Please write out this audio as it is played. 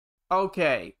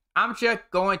Okay, I'm just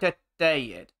going to say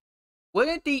it.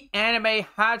 Wouldn't the anime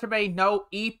Hajime no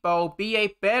Ippo be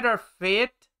a better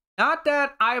fit? Not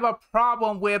that I have a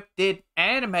problem with this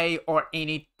anime or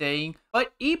anything,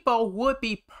 but Ippo would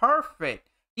be perfect.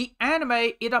 The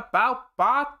anime is about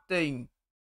boxing.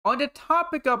 On the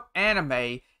topic of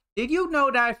anime, did you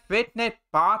know that fitness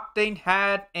boxing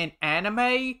had an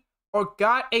anime? Or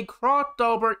got a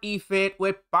crossover event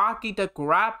with Baki the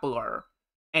Grappler?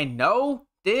 And no,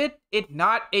 this is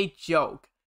not a joke.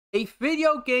 A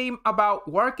video game about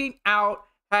working out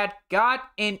had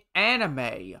got an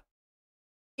anime.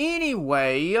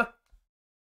 Anyway,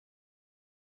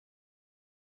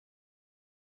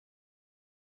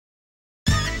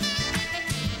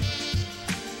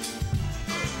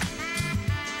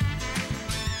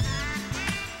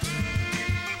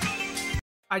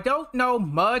 I don't know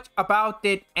much about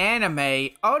this anime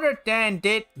other than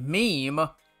this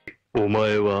meme. お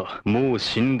前はもう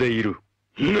死んでいる。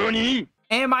何?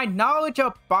 And my knowledge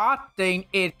of boxing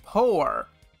is poor.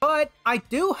 But I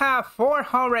do have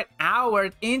 400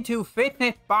 hours into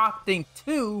fitness boxing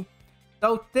too,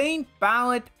 so things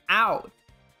balance out.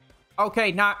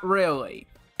 Okay, not really.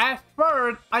 At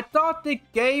first, I thought the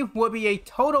game would be a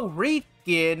total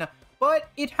reskin, but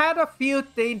it had a few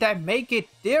things that make it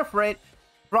different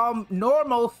from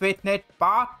normal fitness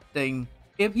boxing.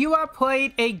 If you have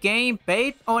played a game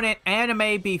based on an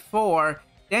anime before,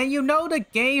 then you know the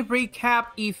game recap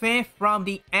event from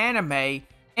the anime,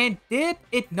 and this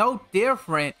is no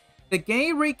different. The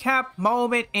game recap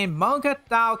moment in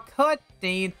manga-style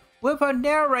cutscene with a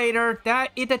narrator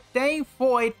that is the same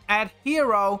voice as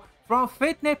Hero from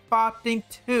Fitness Boxing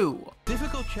 2.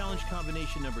 Difficult challenge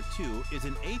combination number 2 is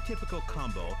an atypical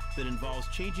combo that involves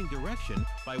changing direction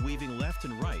by weaving left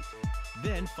and right,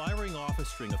 then firing off a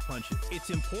string of punches. It's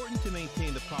important to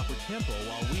maintain the proper tempo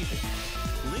while weaving.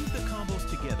 Link the combos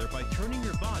together by turning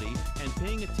your body and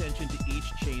paying attention to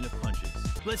each chain of punches.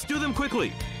 Let's do them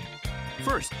quickly!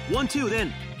 First, 1, 2,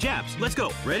 then jabs. Let's go.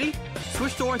 Ready?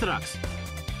 Switch to orthodox.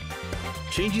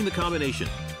 Changing the combination.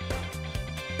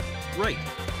 Right.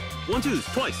 1, 2,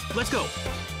 twice. Let's go.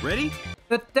 Ready?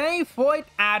 The same voice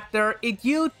actor is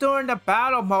used during the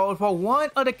battle mode for one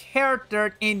of the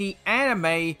characters in the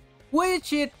anime,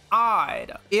 which is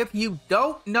odd. If you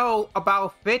don't know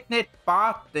about fitness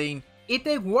boxing, it's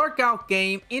a workout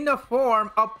game in the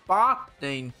form of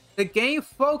boxing. The game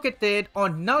focuses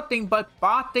on nothing but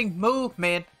boxing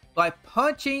movement like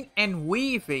punching and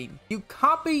weaving. You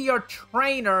copy your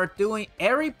trainer doing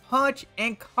every punch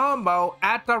and combo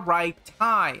at the right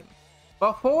time.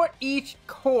 Before each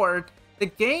course, the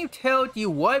game tells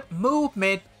you what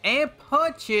movement and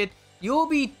punches you'll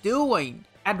be doing,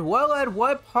 as well as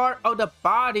what part of the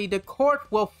body the course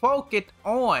will focus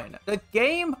on. The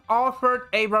game offered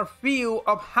a review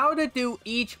of how to do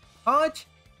each punch,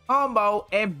 combo,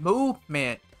 and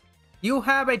movement. You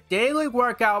have a daily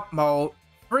workout mode,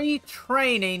 free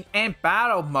training, and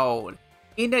battle mode.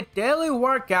 In the daily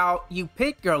workout, you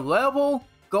pick your level,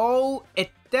 goal,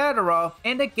 etc.,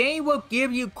 and the game will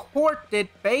give you courses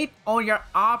based on your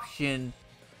options.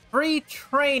 Free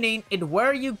training is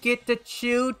where you get to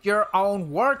choose your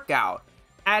own workout.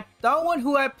 As someone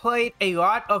who has played a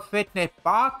lot of fitness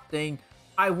boxing,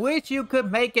 I wish you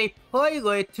could make a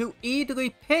playlist to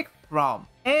easily pick from,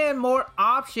 and more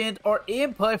options or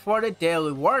input for the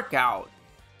daily workout.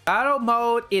 Battle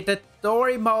mode is the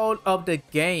story mode of the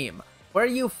game, where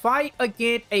you fight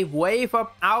against a wave of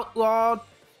outlaws,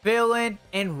 villains,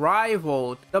 and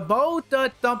rivals. The mode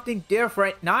does something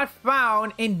different not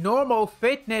found in normal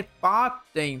fitness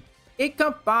boxing. It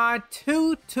combines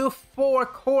 2 to 4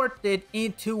 courses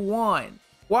into one.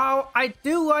 While I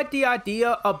do like the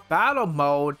idea of battle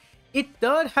mode, it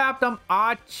does have some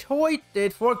odd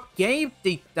choices for game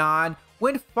design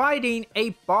when fighting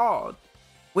a boss.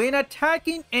 When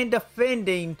attacking and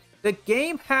defending, the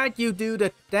game had you do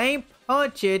the same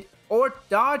punches or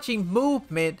dodging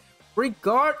movement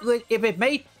regardless if it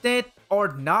made sense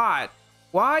or not.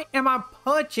 Why am I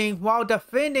punching while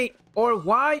defending, or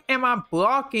why am I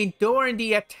blocking during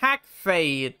the attack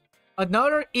phase?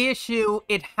 Another issue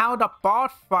is how the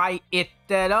boss fight is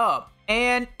set up,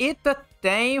 and it's the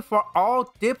same for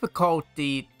all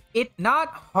difficulties. It's not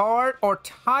hard or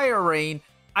tiring.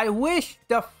 I wish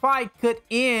the fight could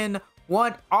end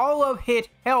when all of his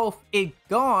health is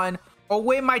gone, or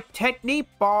when my technique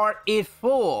bar is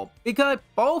full, because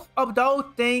both of those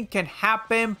things can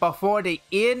happen before the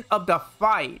end of the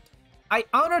fight. I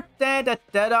understand the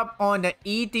setup on the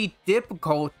easy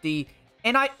difficulty,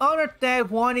 and I understand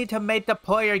wanting to make the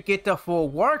player get the full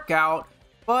workout,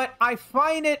 but I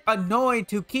find it annoying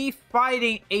to keep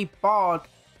fighting a boss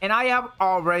and I have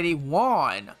already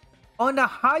won. On the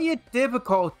higher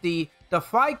difficulty, the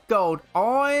fight goes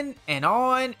on and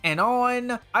on and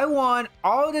on. I won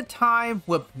all the time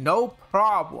with no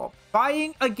problem.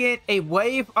 Fighting against a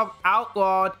wave of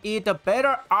outlaws is the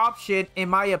better option in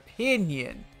my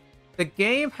opinion. The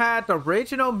game had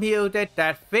original music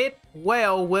that fit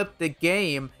well with the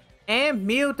game and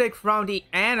music from the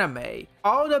anime.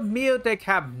 All the music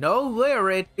have no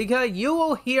lyrics because you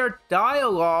will hear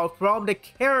dialogue from the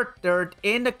characters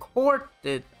in the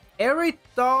courses. Every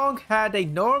song had a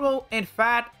normal and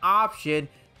fast option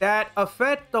that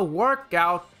affect the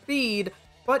workout speed,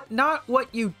 but not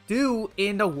what you do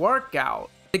in the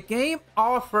workout. The game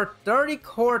offers 30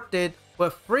 courses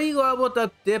with 3 levels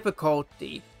of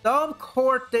difficulty. Some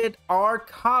courses are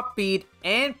copied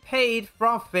and paid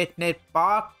from fitness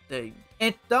boxing,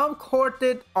 and some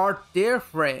courses are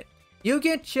different. You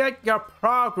can check your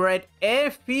progress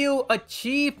and feel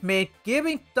achievement,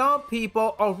 giving some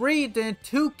people a reason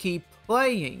to keep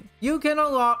playing. You can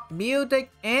unlock music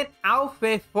and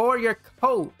outfits for your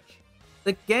coach.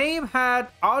 The game has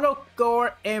auto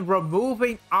score and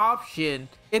removing options.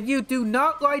 If you do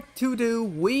not like to do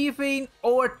weaving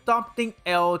or something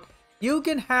else, you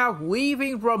can have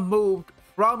weaving removed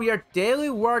from your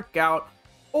daily workout,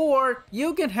 or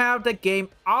you can have the game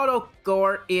auto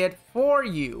score it for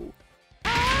you.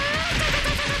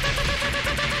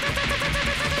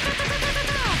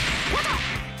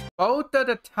 Most of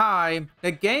the time,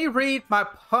 the game reads my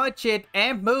punches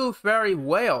and moves very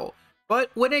well,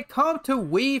 but when it comes to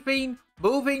weaving,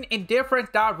 moving in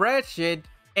different directions,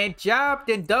 and jab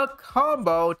and duck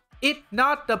combos, it's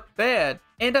not the best,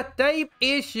 and the same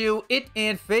issue is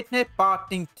in fitness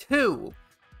boxing too.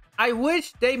 I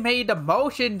wish they made the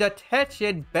motion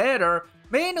detection better,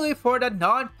 mainly for the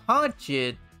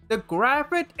non-punches. The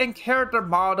graphics and character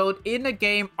models in the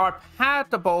game are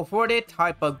passable for this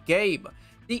type of game.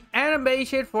 The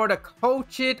animation for the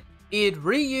coaches is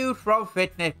reused from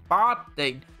fitness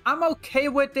boxing. I'm okay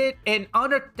with it and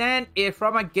understand it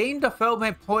from a game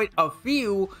development point of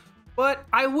view, but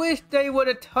I wish they would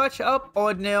have touched up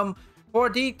on them for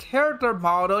the character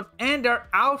models and their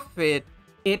outfit.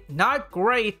 It's not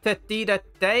great to see the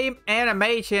same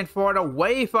animation for the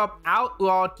wave of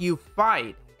outlaws you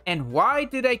fight. And why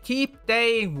do they keep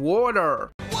saying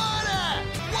water? Water!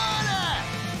 Water!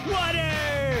 Water!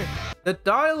 The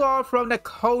dialogue from the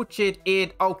coaches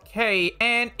is okay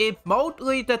and it's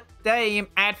mostly the same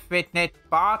as fitness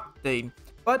boxing.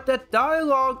 But the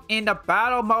dialogue in the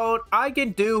battle mode I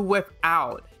can do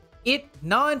without. It's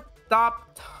non-stop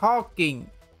talking.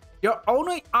 Your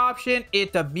only option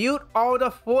is to mute all the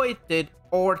voices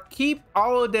or keep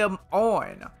all of them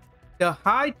on. The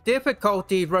high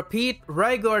difficulty repeats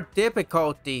regular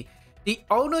difficulty. The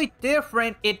only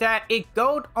difference is that it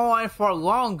goes on for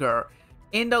longer.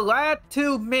 In the last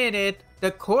 2 minutes,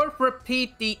 the course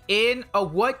repeats the end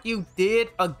of what you did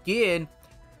again,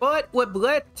 but with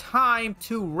less time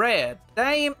to rest.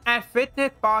 Same as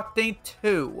Fitness Boxing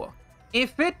 2. In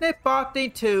Fitness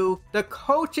Boxing 2, the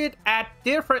coaches act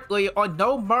differently on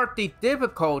No Mercy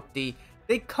difficulty.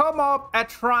 They come off as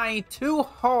trying too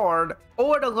hard,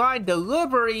 or the line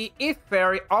delivery is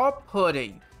very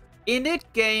off-putting. In this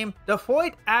game, the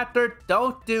voice actors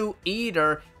don't do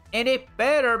either, and it's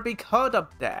better because of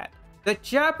that. The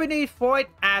Japanese voice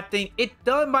acting is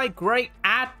done by great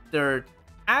actors.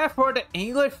 As for the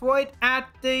English voice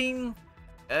acting,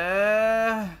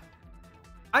 I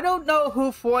don't know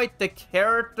who voiced the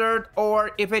characters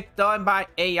or if it's done by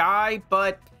AI,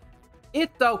 but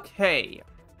it's okay.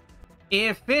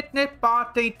 In Fitness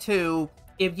Boxing 2,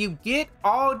 if you get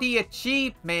all the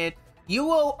achievements, you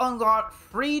will unlock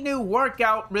 3 new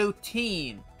workout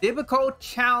routines. Difficult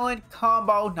challenge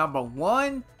combo number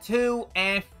 1, 2,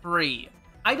 and 3.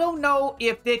 I don't know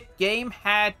if this game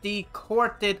had the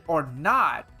courses or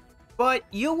not, but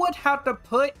you would have to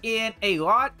put in a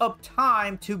lot of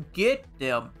time to get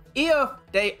them if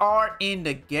they are in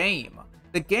the game.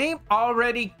 The game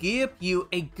already gives you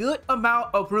a good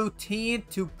amount of routine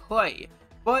to play,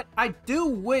 but I do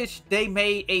wish they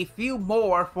made a few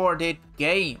more for this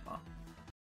game.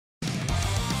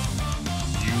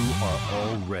 You are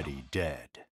already dead.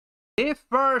 This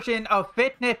version of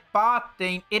Fitness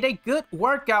Boxing is a good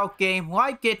workout game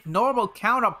like its normal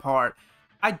counterpart.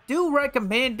 I do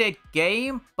recommend this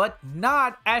game, but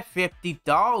not at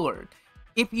 $50.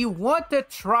 If you want to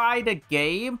try the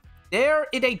game, there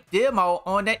is a demo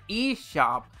on the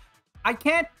eShop. I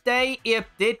can't say if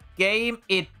this game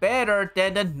is better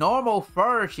than the normal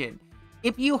version.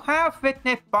 If you have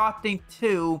Fitness Boxing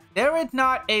 2, there is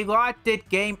not a lot this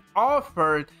game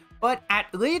offers, but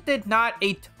at least it's not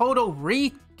a total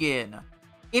reskin.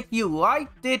 If you like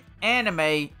this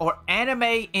anime or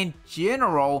anime in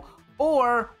general,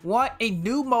 or want a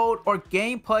new mode or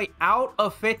gameplay out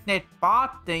of fitness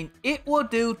boxing, it will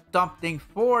do something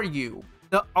for you.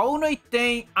 The only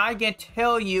thing I can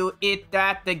tell you is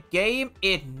that the game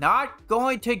is not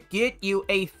going to get you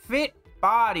a fit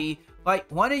body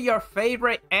like one of your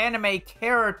favorite anime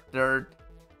characters.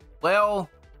 Well,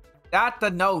 that's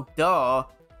a no duh.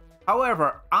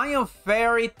 However, I am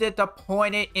very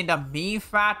disappointed in the meme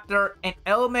factor and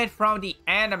element from the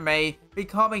anime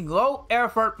becoming low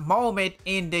effort moment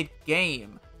in the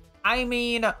game. I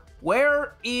mean,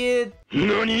 where is...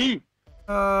 NANI?!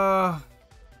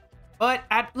 But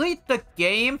at least the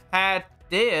game had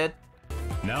this.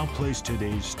 Now place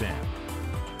today's stamp.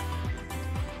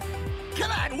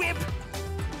 Come on, Whip!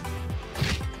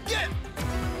 Yeah!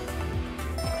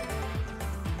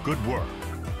 Good work.